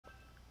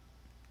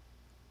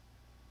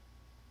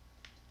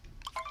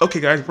Okay,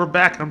 guys, we're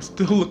back. I'm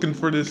still looking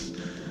for this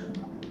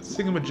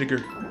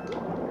singamajigger.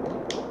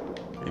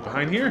 Are you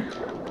behind here?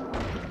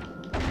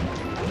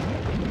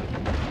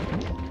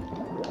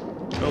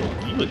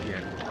 Oh, you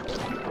again.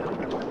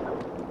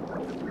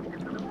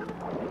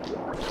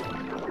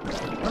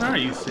 What are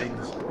you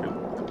things?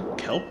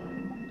 Kelp?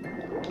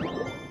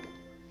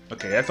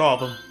 Okay, that's all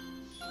of them.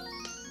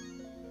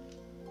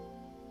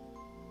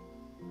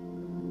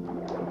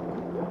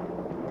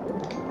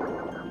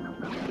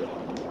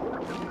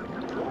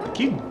 They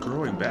keep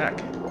growing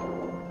back.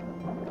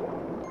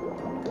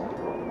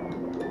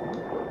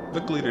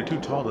 Luckily, they're too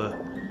tall to,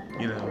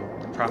 you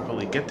know,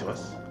 properly get to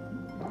us.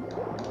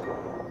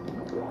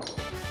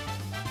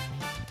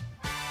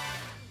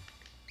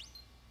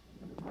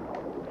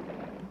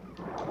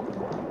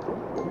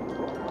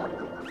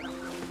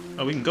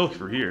 Oh, we can go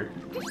through here.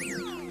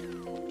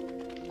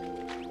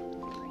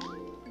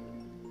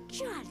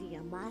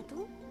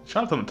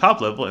 Shop's on the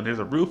top level, and there's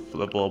a roof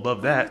level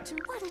above that.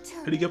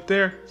 How do you get up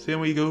there? Same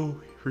way you go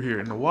through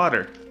here in the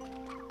water.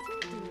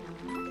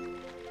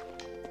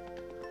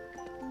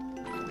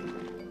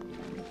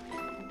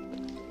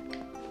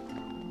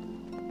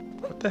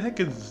 What the heck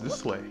is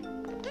this way?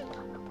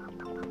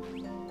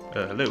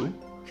 Hello?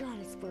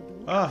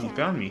 Ah, you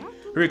found me.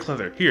 Very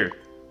clever. Here.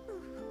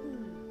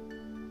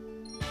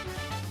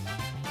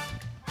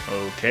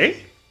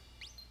 Okay.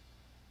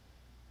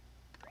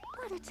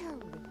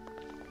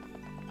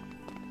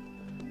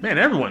 Man,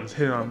 everyone's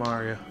hitting on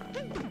Mario.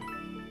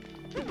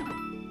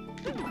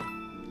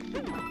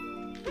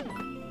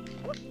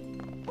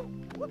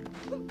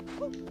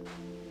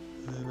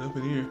 And up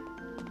in here.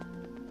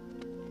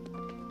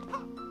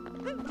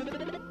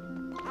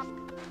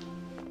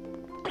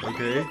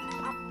 Okay.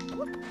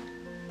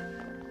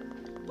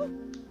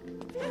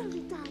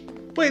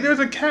 Wait, there was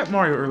a cat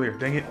Mario earlier.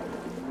 Dang it.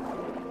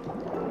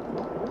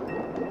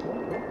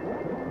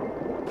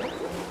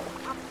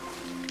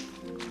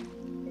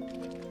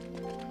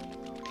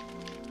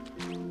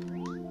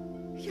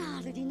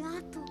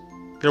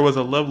 There was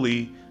a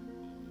lovely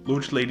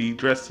Luch lady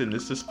dressed in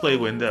this display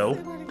window.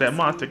 That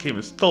monster came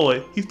and stole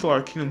it. He stole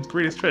our kingdom's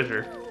greatest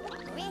treasure.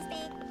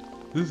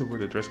 This is where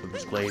the dress was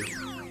displayed.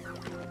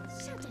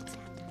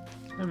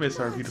 I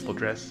miss our beautiful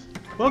dress.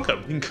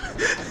 Welcome.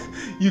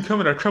 You come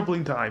at a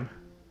troubling time.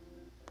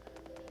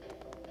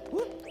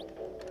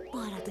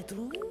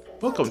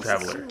 Welcome,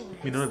 traveler.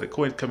 We know that the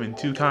coins come in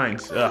two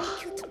kinds. Ugh,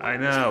 I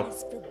know.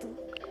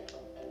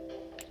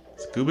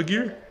 Scuba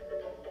gear?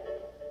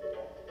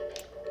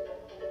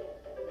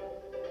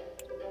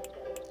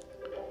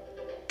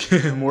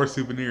 More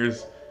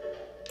souvenirs.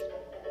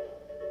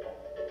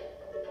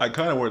 I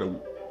kind of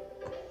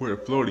wear a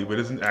floaty, but it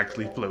doesn't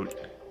actually float.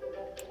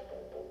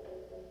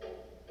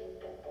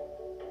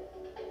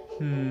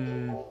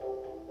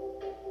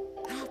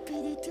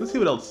 Let's see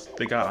what else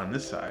they got on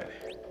this side.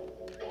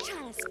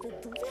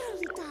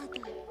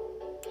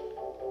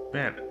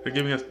 Man, they're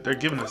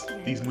giving us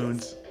these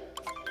moons.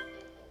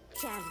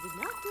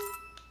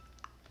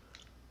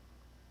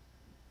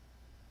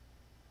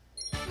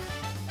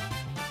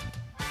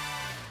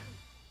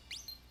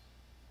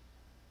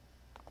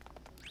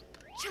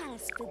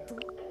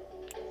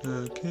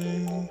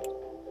 Okay.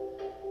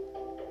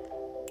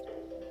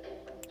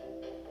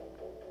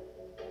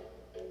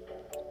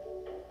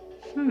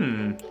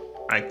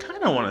 I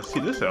kind of want to see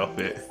this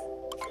outfit.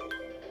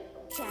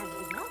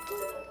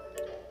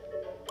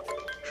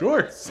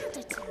 Sure.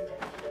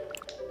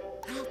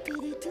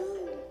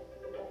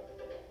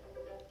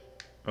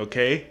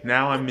 Okay,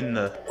 now I'm in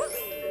the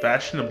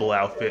fashionable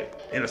outfit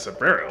in a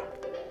sombrero.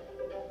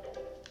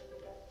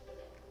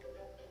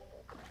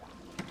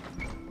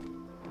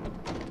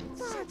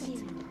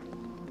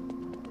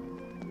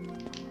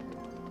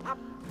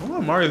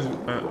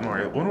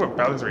 I wonder what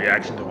Bowser's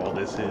reaction to all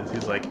this is.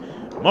 He's like,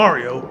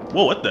 Mario?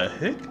 Whoa, what the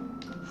heck?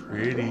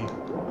 Pretty.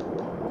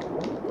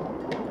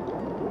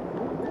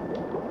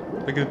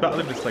 Because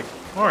Bowser's just like,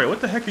 Mario, what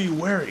the heck are you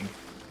wearing?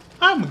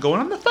 I'm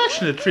going on a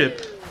fashion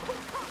trip.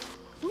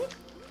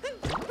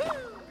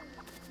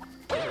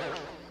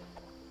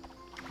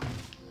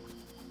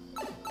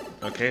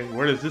 Okay,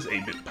 where does this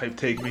 8-bit pipe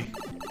take me?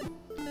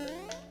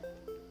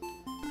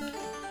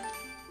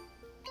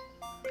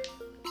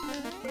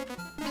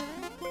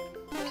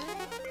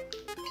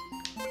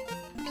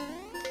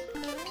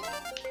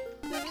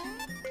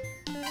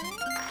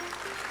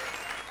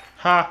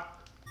 Ha!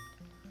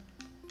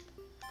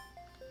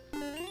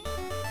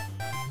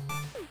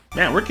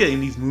 Man, we're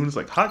getting these moons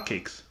like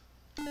hotcakes.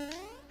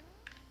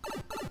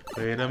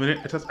 Wait a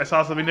minute, I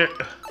saw something there.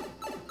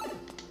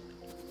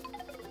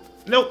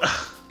 Nope.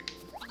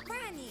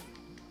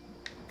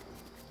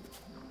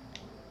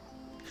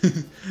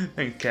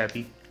 Thanks,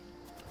 Cappy.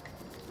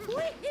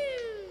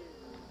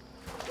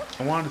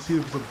 I wanted to see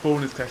if it was a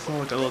bonus because I saw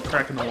like a little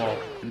crack in the wall.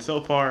 And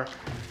so far,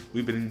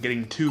 we've been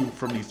getting 2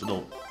 from these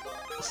little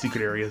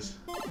secret areas.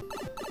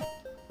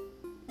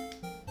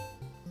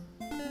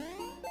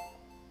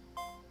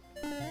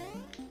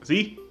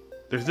 See?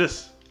 There's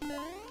this.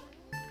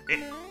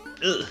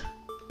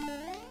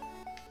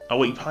 Oh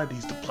wait, you probably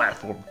use the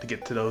platform to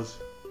get to those.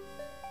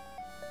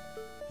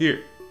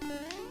 Here.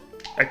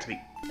 Activate.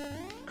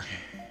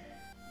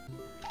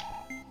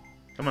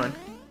 Come on.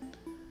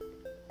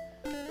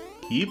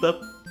 Keep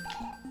up.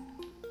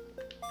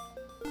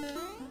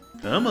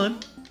 Come on.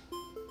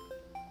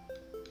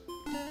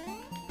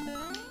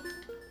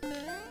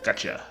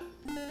 Gotcha.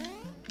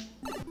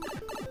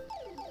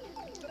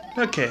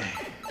 Okay.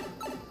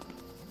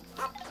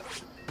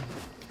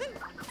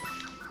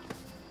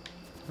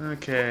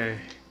 Okay.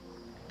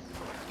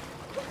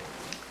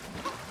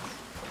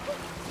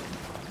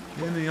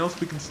 Anything else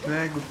we can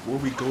snag before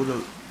we go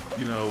to,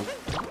 you know,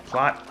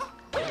 plot?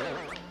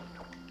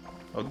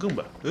 Oh,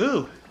 Goomba.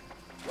 Ooh.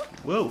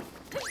 Whoa.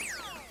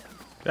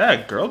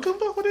 That girl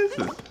Goomba? What is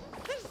this?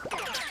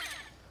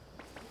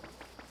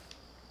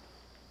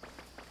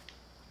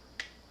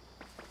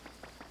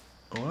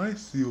 Oh, I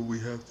see what we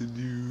have to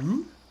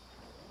do.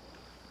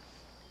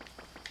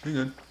 Hang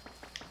on.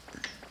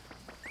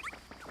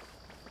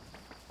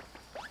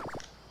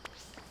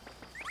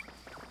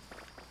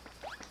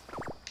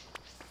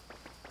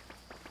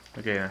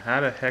 Okay, now how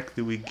the heck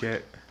do we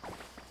get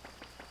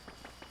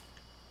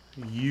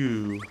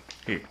you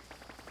here?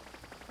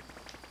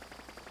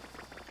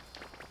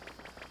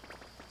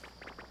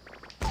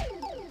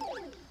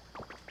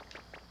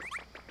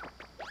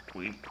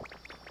 We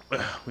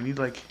need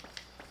like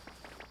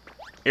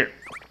here.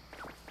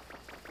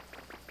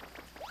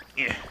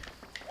 Yeah.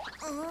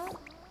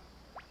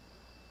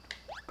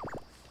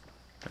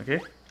 Okay.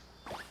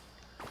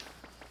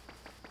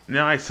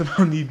 Now I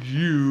somehow need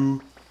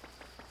you.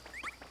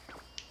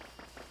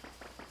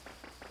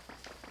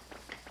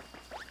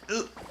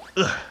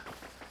 Ugh.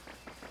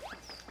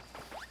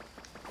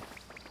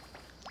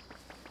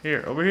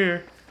 Here, over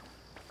here.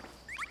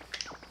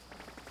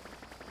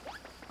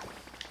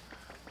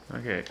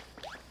 Okay.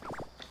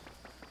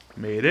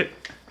 Made it.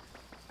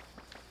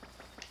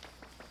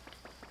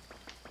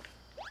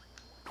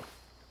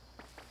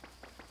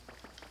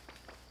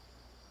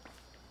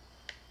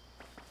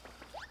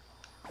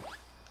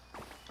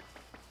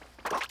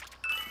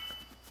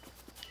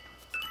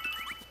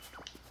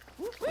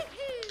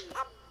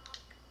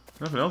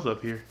 Nothing else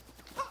up here.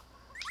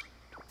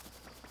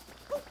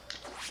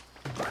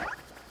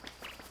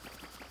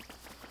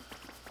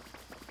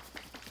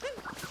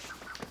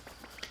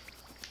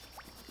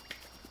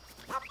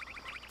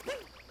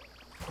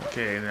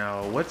 Okay,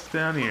 now what's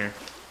down here?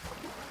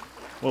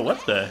 Well,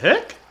 what the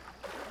heck?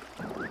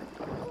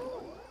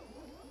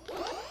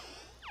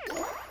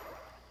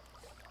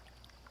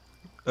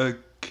 A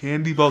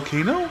candy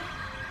volcano?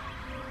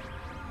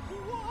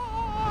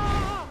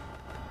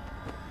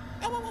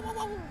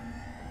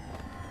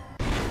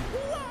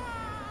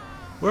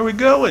 Where are we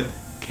going?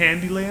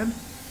 Candyland?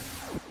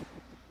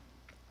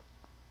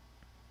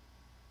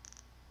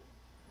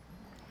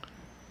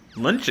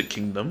 Lunch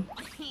Kingdom?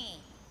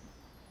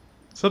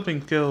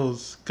 Something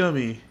feels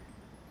gummy.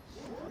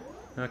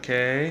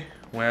 Okay,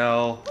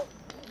 well...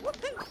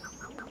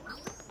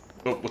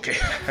 Oh, okay,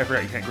 I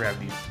forgot you can't grab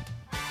these.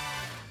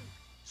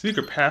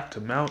 Secret path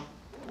to Mount...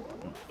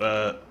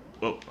 Oh.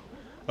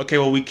 Okay,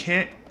 well we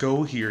can't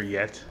go here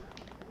yet.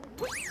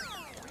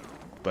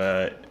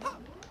 But...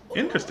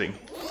 Interesting.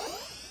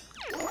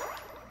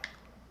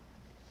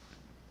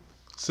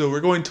 So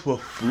we're going to a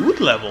food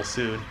level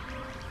soon.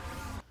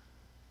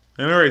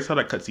 And I already saw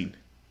that cutscene.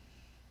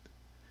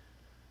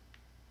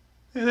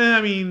 And then,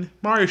 I mean,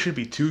 Mario shouldn't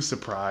be too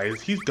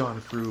surprised. He's gone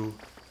through,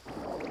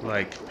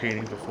 like,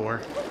 paintings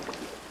before.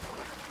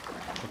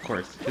 Of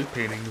course, his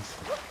paintings,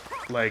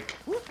 like,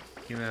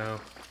 you know,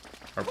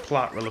 are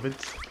plot relevant.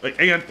 Like,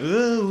 hang on.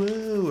 Ooh,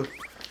 ooh.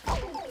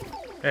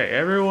 Hey,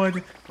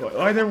 everyone.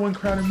 Why is everyone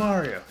crowding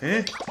Mario?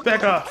 Eh?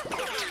 Back off.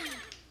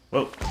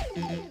 Whoa.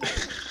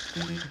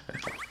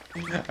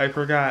 I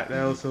forgot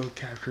that also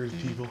captures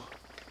people.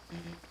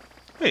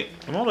 Wait,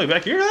 I'm all the way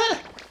back here?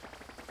 Ah!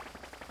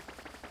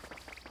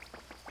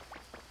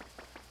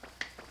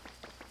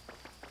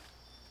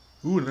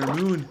 Ooh, another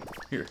moon.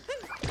 Here.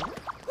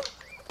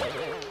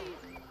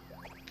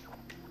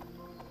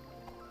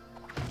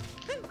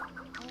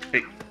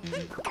 Hey.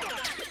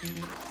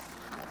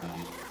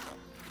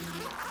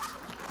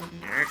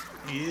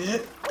 Yeah.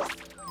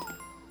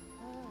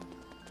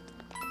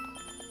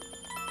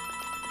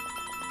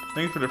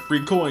 Thanks for the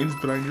free coins,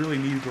 but I really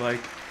need, like,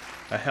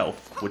 a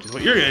health, which is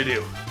what you're gonna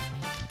do.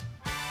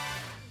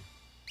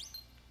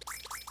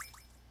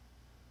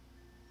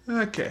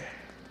 Okay.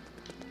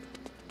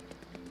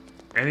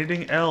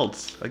 Anything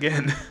else?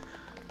 Again,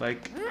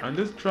 like, I'm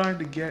just trying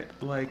to get,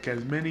 like,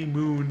 as many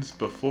moons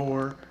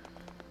before,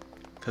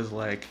 because,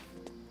 like,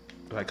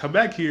 if I come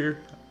back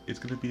here, it's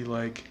gonna be,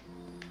 like,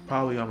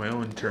 probably on my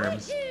own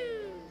terms.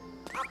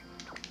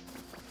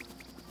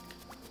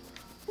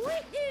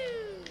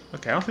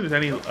 Okay, I don't think there's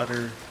any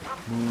other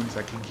moons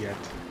I can get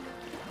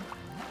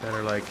that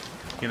are, like,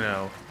 you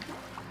know,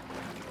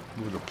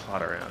 move the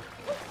plot around.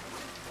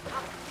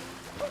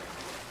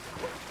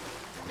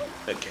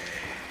 Okay.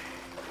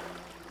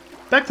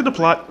 Back to the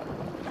plot.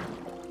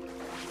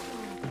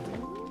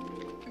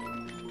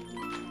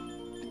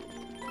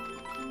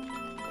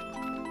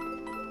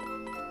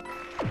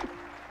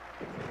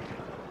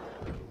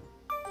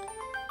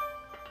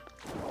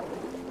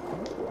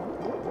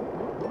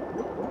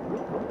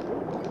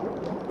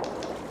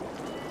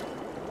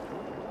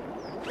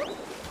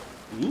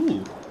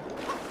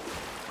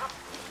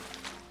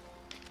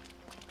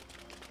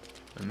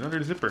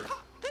 Another zipper.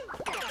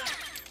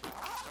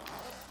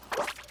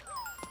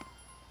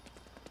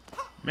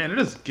 Man, they're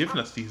just giving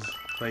us these,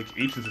 like,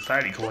 ancient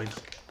society coins.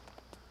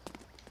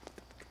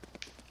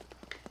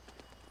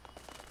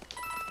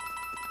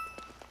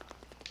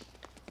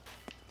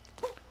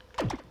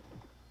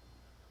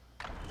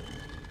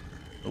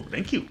 Oh,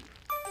 thank you.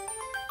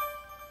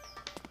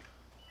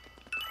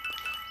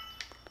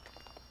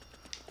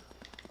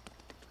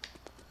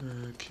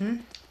 Okay.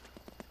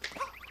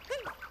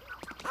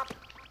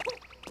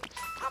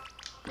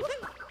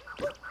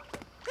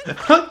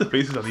 I like the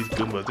faces on these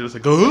Goombas. They're just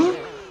like, oh,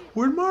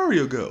 where'd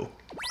Mario go?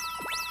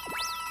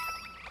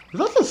 There's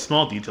lots of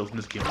small details in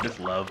this game I just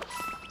love.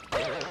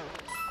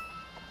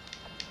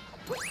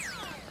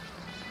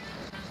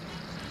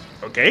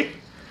 Okay.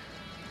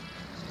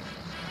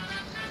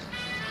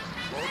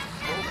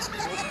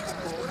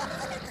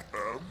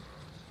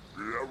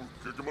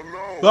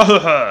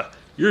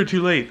 You're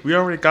too late. We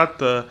already got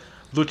the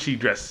Luchi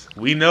dress.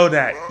 We know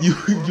that.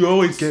 You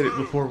always get it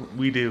before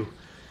we do.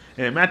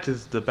 And it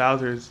matches the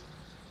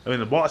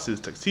the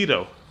boss's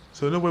tuxedo.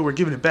 So no way we're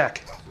giving it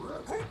back.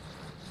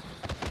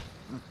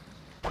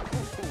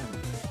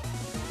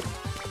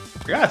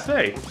 I gotta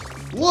say,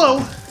 whoa!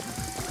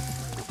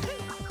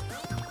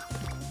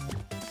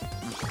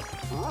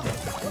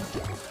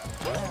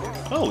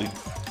 Holy.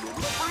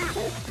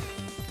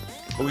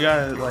 Oh, we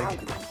gotta, like...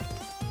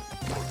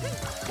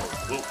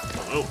 Whoa,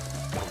 whoa.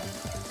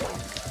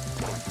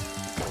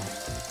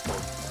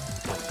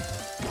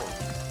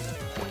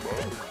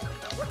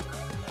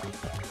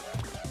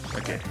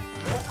 Okay.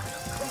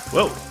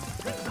 Whoa!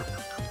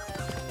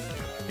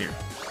 Here.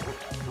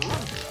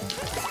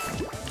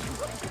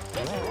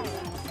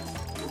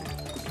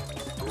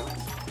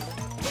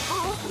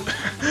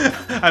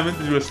 I meant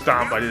to do a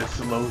stomp, I did a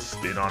slow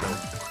spin on him.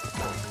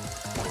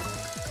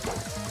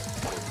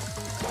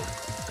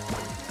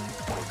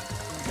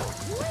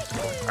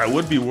 I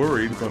would be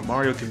worried, but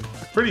Mario can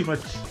pretty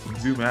much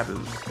zoom out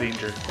of this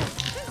danger.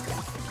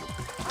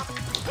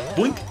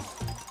 Blink!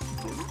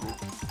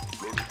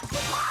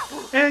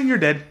 And you're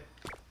dead.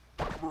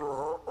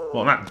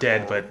 Well, not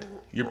dead, but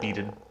you're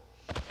beaten.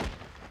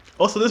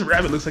 Also, this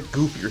rabbit looks like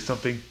Goofy or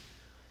something.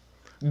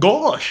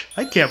 Gosh!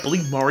 I can't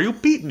believe Mario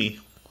beat me!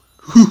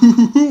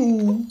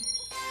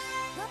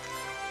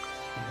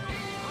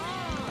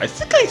 I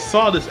think I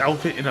saw this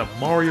outfit in a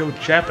Mario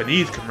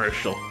Japanese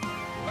commercial.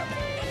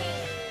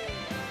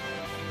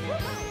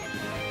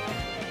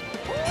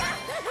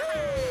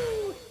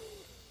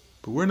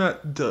 But we're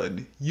not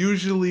done.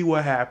 Usually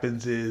what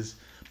happens is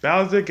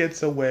Bowser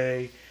gets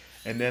away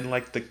and then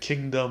like the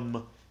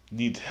kingdom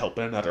needs help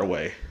in another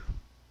way.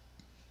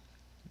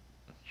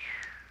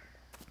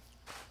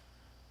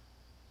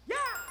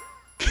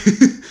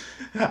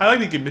 I like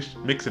to get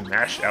mix and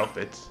match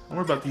outfits. I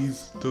don't worry about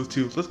those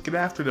two. Let's get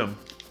after them.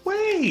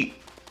 Wait!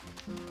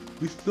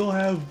 We still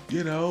have,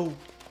 you know,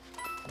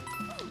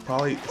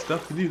 probably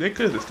stuff to do. They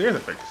could have the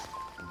stairs fixed.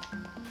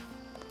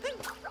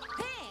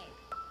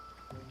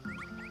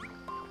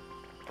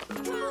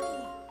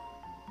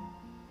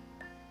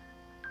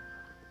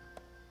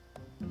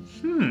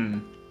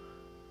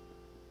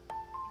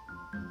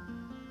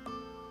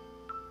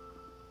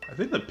 I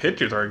think the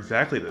pictures are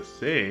exactly the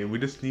same. We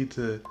just need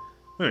to...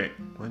 Wait.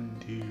 1,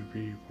 2,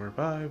 3, 4,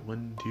 5.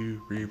 1,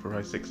 2, 3, 4,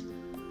 5, 6.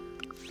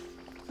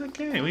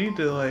 Okay, we need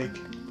to, like...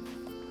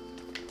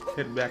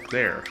 head back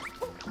there.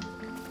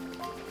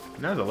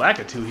 Now there's a lack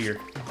of 2 here.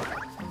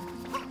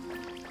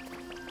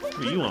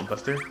 What do you want,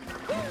 Buster?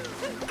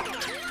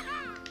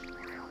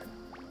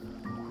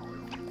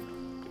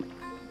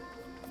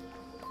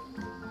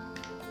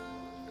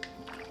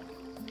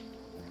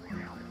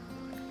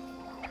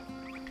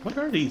 What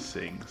are these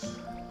things?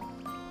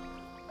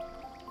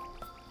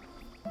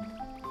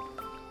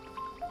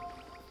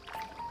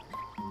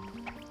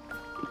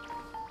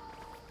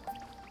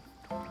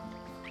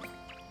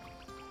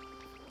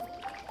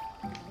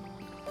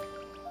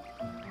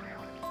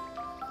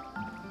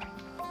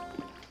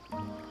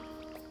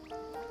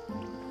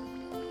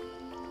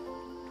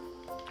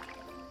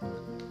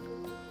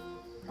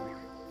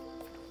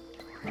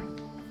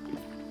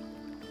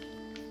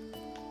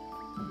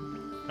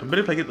 I bet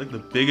if I get like the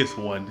biggest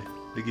one,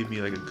 they give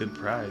me like a good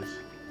prize.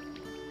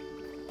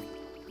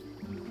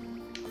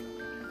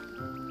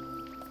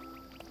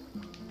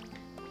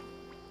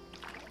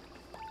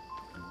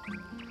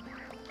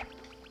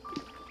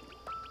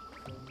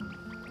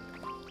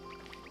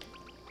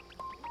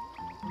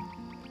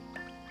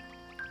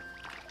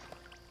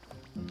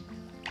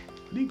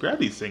 How do you grab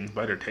these things?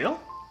 By their tail?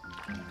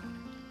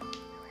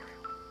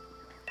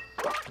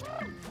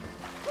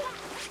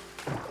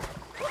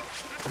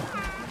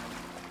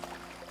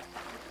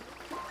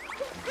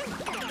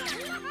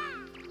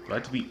 Do I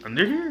have to be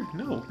under here?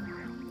 No.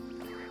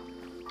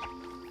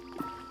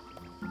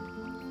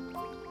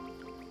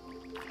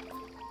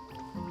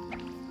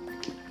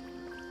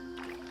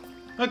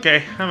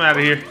 Okay, I'm out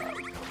of here.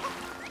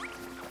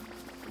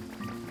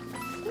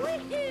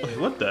 Wait,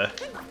 what the?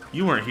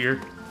 You weren't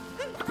here.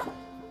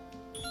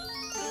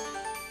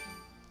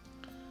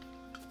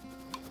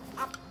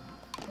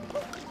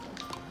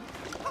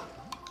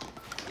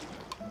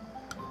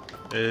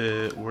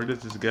 Where does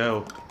this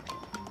go?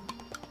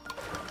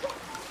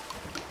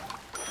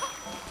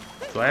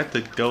 Do I have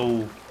to go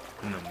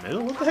in the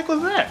middle? What the heck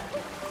was that?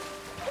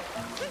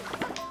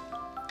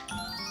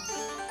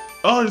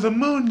 Oh, there's a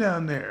moon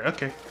down there.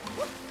 Okay.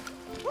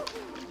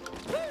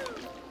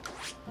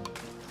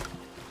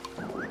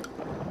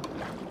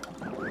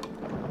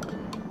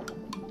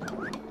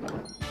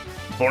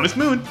 Bonus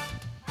moon.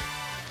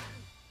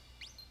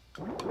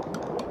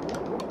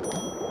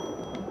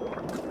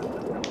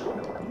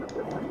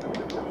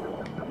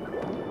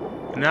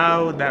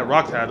 Now that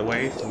rock's out of the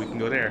way, so we can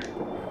go there.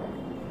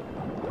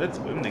 Let's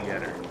swim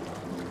together.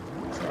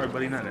 Sorry,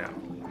 buddy, not now.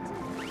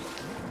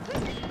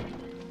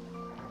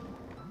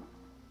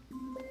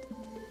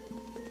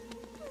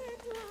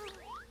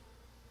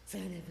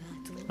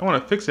 I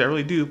want to fix it, I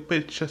really do, but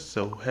it's just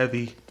so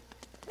heavy.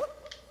 What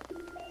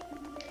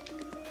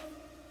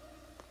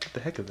the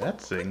heck is that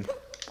thing?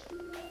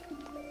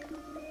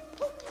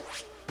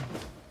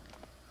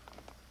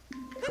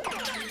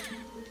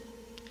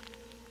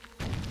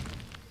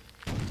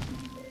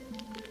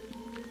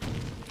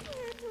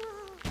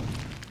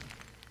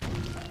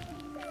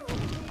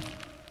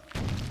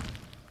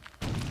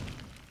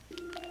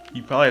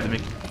 You probably have to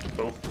make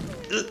both.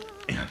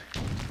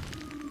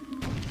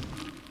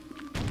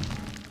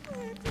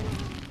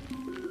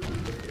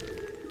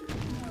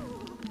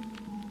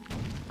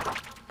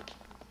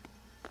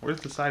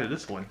 Where's the side of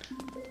this one?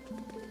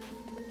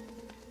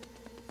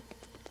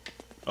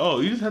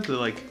 Oh, you just have to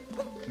like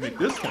make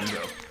this one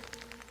go.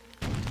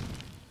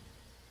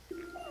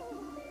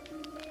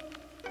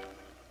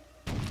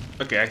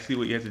 Okay, I see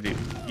what you have to do.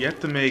 You have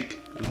to make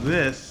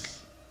this.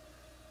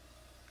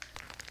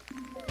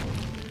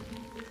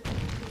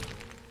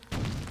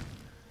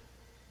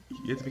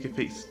 You have to make it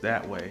face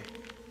that way.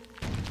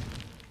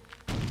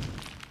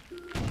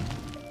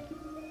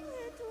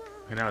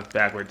 And now it's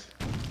backwards.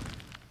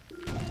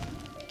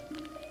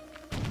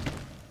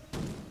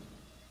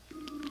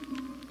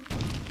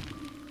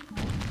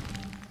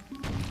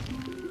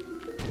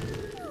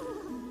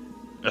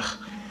 Ugh,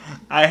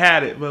 I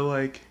had it, but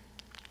like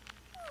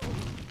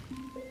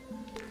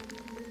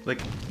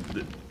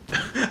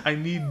I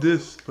need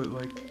this, but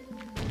like.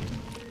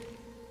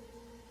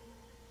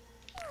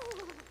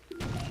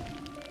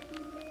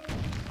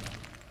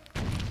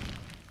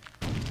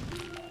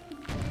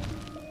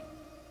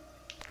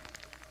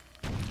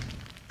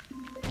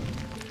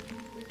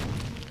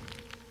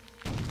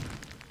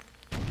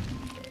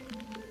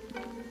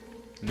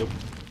 Nope.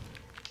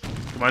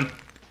 Come on.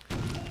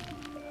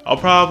 I'll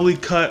probably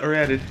cut or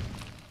edit.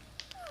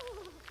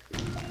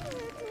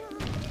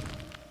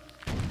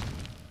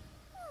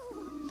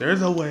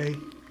 There's a way.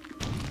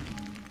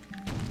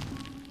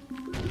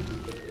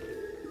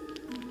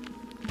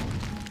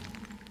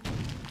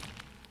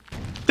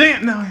 Dang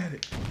it, now I had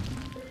it.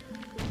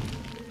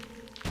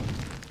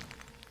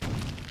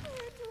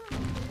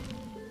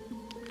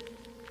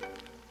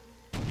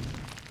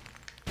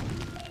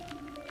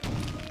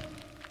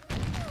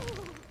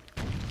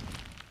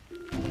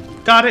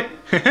 Got it!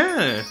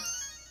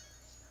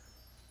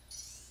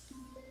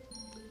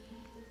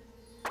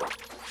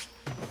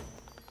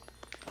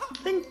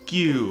 Thank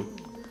you!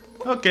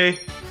 Okay,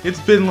 it's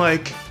been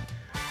like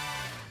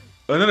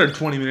another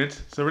 20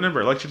 minutes, so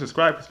remember, like, share,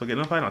 subscribe, press the bell, get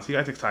notified, and I'll see you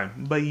guys next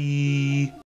time. Bye!